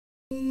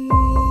The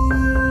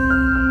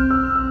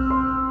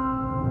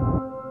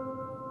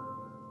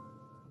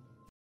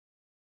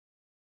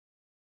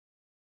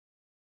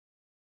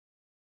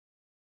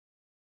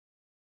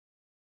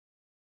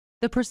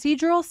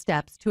procedural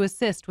steps to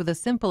assist with a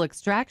simple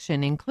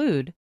extraction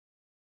include: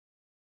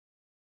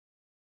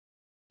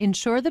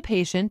 ensure the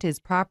patient is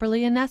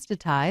properly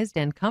anesthetized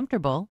and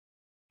comfortable,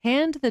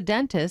 hand the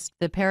dentist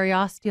the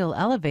periosteal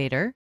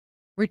elevator,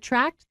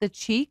 retract the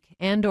cheek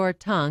and/or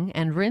tongue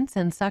and rinse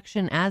and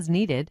suction as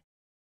needed,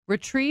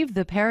 retrieve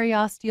the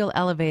periosteal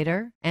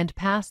elevator and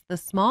pass the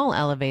small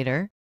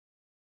elevator.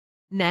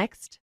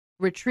 Next,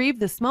 retrieve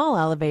the small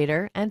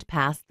elevator and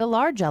pass the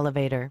large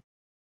elevator.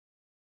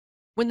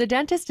 When the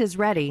dentist is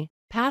ready,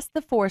 pass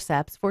the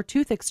forceps for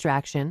tooth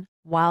extraction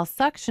while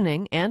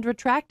suctioning and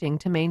retracting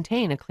to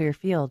maintain a clear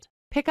field.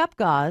 Pick up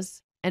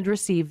gauze and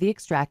receive the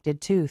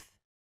extracted tooth.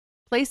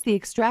 Place the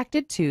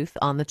extracted tooth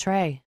on the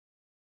tray.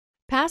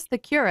 Pass the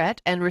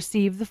curette and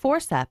receive the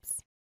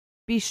forceps.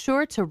 Be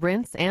sure to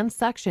rinse and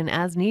suction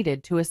as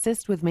needed to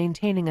assist with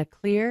maintaining a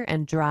clear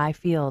and dry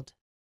field.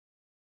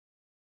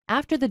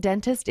 After the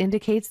dentist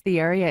indicates the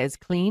area is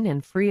clean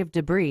and free of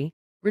debris,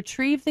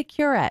 retrieve the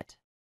curette.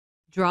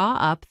 Draw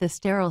up the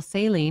sterile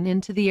saline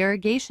into the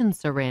irrigation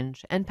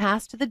syringe and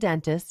pass to the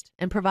dentist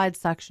and provide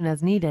suction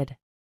as needed.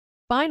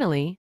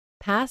 Finally,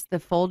 pass the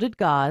folded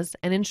gauze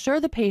and ensure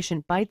the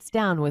patient bites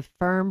down with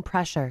firm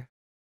pressure.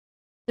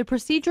 The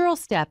procedural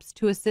steps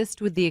to assist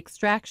with the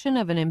extraction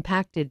of an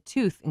impacted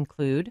tooth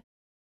include: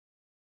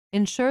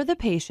 ensure the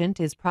patient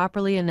is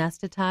properly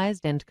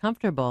anesthetized and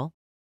comfortable,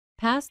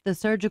 pass the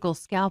surgical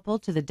scalpel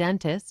to the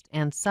dentist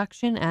and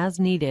suction as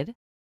needed,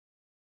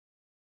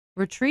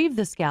 retrieve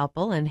the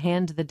scalpel and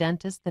hand the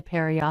dentist the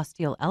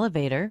periosteal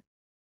elevator,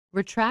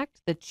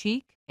 retract the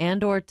cheek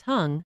and/or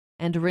tongue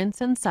and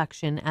rinse and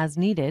suction as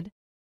needed,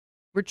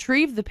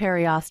 retrieve the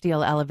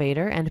periosteal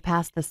elevator and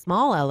pass the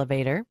small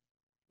elevator.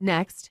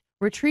 Next,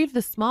 retrieve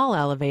the small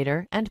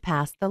elevator and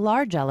pass the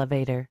large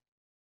elevator.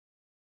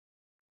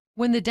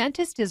 When the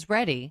dentist is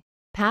ready,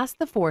 pass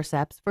the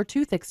forceps for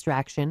tooth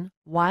extraction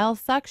while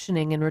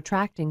suctioning and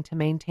retracting to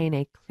maintain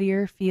a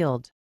clear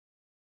field.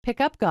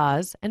 Pick up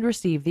gauze and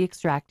receive the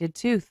extracted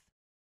tooth.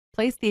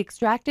 Place the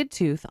extracted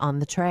tooth on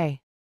the tray.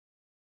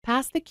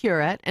 Pass the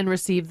curette and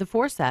receive the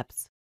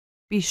forceps.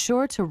 Be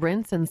sure to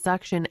rinse and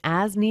suction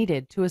as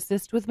needed to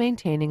assist with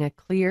maintaining a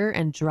clear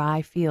and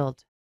dry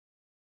field.